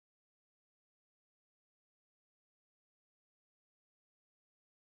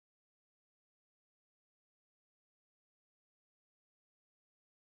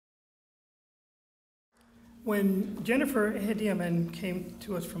When Jennifer Hediaman came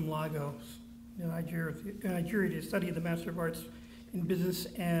to us from Lagos, Nigeria to study the Master of Arts in Business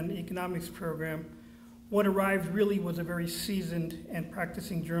and Economics program, what arrived really was a very seasoned and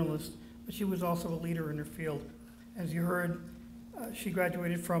practicing journalist, but she was also a leader in her field. As you heard, she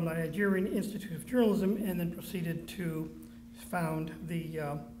graduated from the Nigerian Institute of Journalism and then proceeded to found the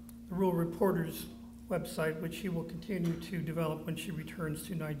Rural Reporters website, which she will continue to develop when she returns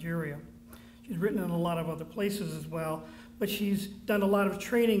to Nigeria. She's written in a lot of other places as well, but she's done a lot of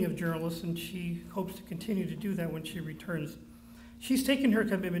training of journalists, and she hopes to continue to do that when she returns. She's taken her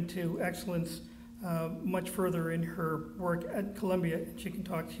commitment to excellence much further in her work at Columbia, and she can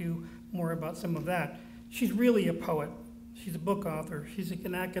talk to you more about some of that. She's really a poet. She's a book author. She's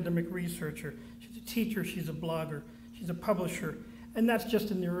an academic researcher. She's a teacher. She's a blogger. She's a publisher. And that's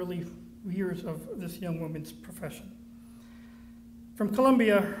just in the early years of this young woman's profession. From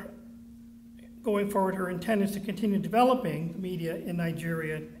Columbia, going forward, her intent is to continue developing media in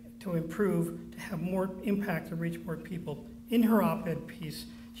Nigeria to improve, to have more impact and reach more people. In her op-ed piece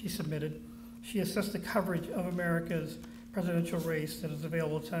she submitted, she assessed the coverage of America's presidential race that is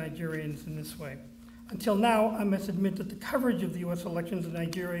available to Nigerians in this way. Until now, I must admit that the coverage of the U.S. elections in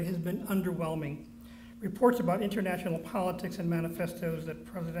Nigeria has been underwhelming. Reports about international politics and manifestos that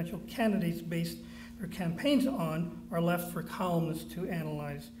presidential candidates based their campaigns on are left for columnists to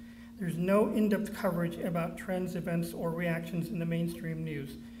analyze. There's no in-depth coverage about trends, events, or reactions in the mainstream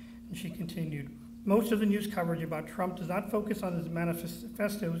news. And she continued, most of the news coverage about Trump does not focus on his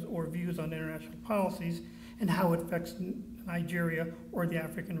manifestos or views on international policies and how it affects Nigeria or the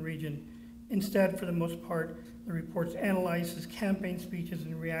African region. Instead, for the most part, the reports analyze his campaign speeches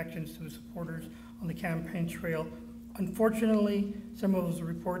and reactions to his supporters on the campaign trail. Unfortunately, some of those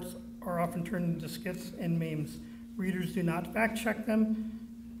reports are often turned into skits and memes. Readers do not fact-check them,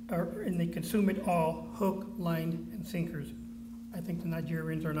 and they consume it all, hook, line, and sinkers. I think the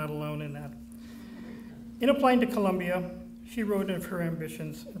Nigerians are not alone in that. In applying to Columbia, she wrote of her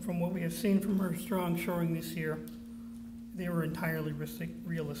ambitions, and from what we have seen from her strong showing this year, they were entirely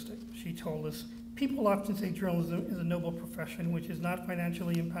realistic. She told us, people often say journalism is a noble profession which is not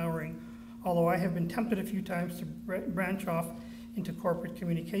financially empowering, although I have been tempted a few times to branch off into corporate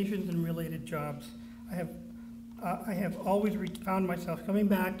communications and related jobs. I have always found myself coming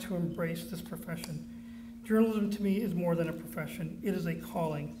back to embrace this profession. Journalism to me is more than a profession, it is a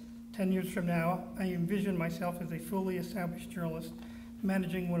calling. 10 years from now, I envision myself as a fully established journalist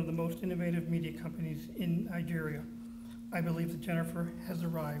managing one of the most innovative media companies in Nigeria. I believe that Jennifer has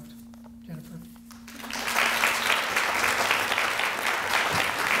arrived. Jennifer.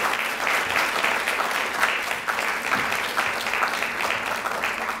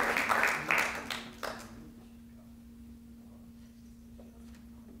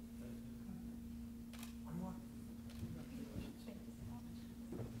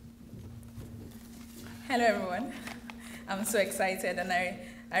 Hello, everyone. I'm so excited, and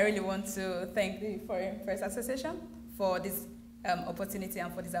I really want to thank the Foreign Press Association for this opportunity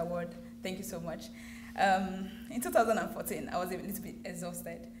and for this award. Thank you so much. In 2014, I was a little bit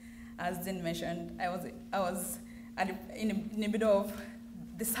exhausted. As Dean mentioned, I was in the middle of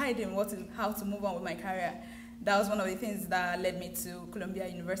deciding how to move on with my career. That was one of the things that led me to Columbia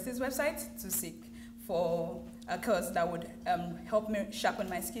University's website to seek for a course that would help me sharpen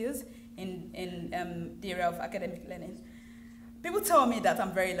my skills in the area of academic learning. People tell me that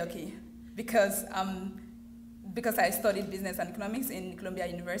I'm very lucky because I studied business and economics in Columbia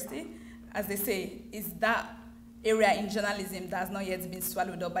University. As they say, it's that area in journalism that has not yet been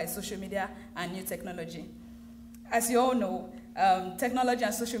swallowed up by social media and new technology. As you all know, technology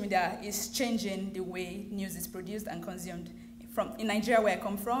and social media is changing the way news is produced and consumed. In Nigeria, where I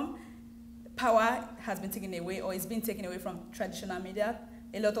come from, power has been taken away, or is being taken away from traditional media.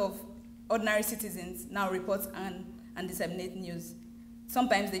 A lot of ordinary citizens now report and disseminate news.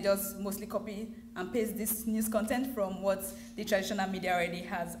 Sometimes they just mostly copy and paste this news content from what the traditional media already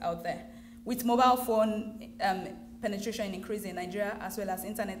has out there. With mobile phone penetration increasing in Nigeria, as well as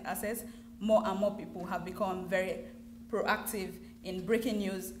internet access, more and more people have become very proactive in breaking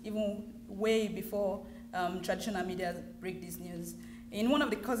news, even way before traditional media break this news. In one of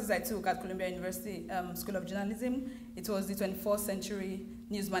the courses I took at Columbia University School of Journalism, it was the 21st century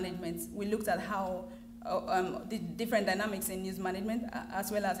news management. We looked at how the different dynamics in news management,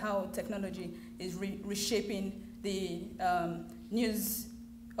 as well as how technology is reshaping the news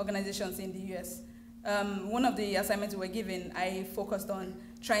organizations in the US. One of the assignments we were given, I focused on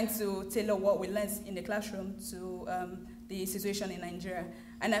trying to tailor what we learned in the classroom to the situation in Nigeria.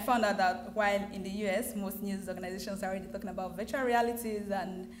 And I found out that while in the US, most news organizations are already talking about virtual realities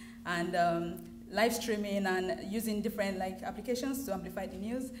and live streaming and using different like applications to amplify the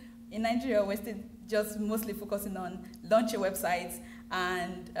news. In Nigeria, we're still just mostly focusing on launching websites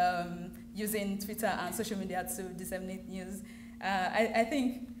and using Twitter and social media to disseminate news. I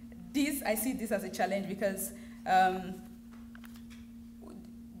think I see this as a challenge because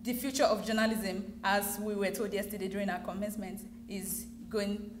the future of journalism, as we were told yesterday during our commencement, is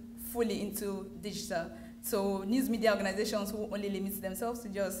going fully into digital. So news media organizations who only limit themselves to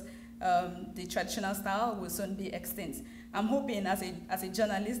just the traditional style will soon be extinct. I'm hoping as a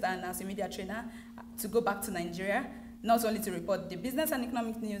journalist and as a media trainer to go back to Nigeria, not only to report the business and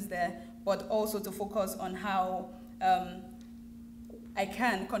economic news there, but also to focus on how I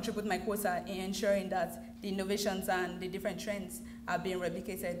can contribute my quota in ensuring that the innovations and the different trends are being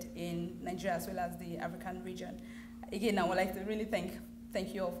replicated in Nigeria as well as the African region. Again, I would like to really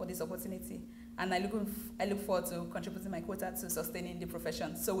thank you all for this opportunity. And I look forward to contributing my quota to sustaining the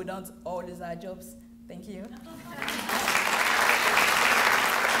profession so we don't all lose our jobs. Thank you.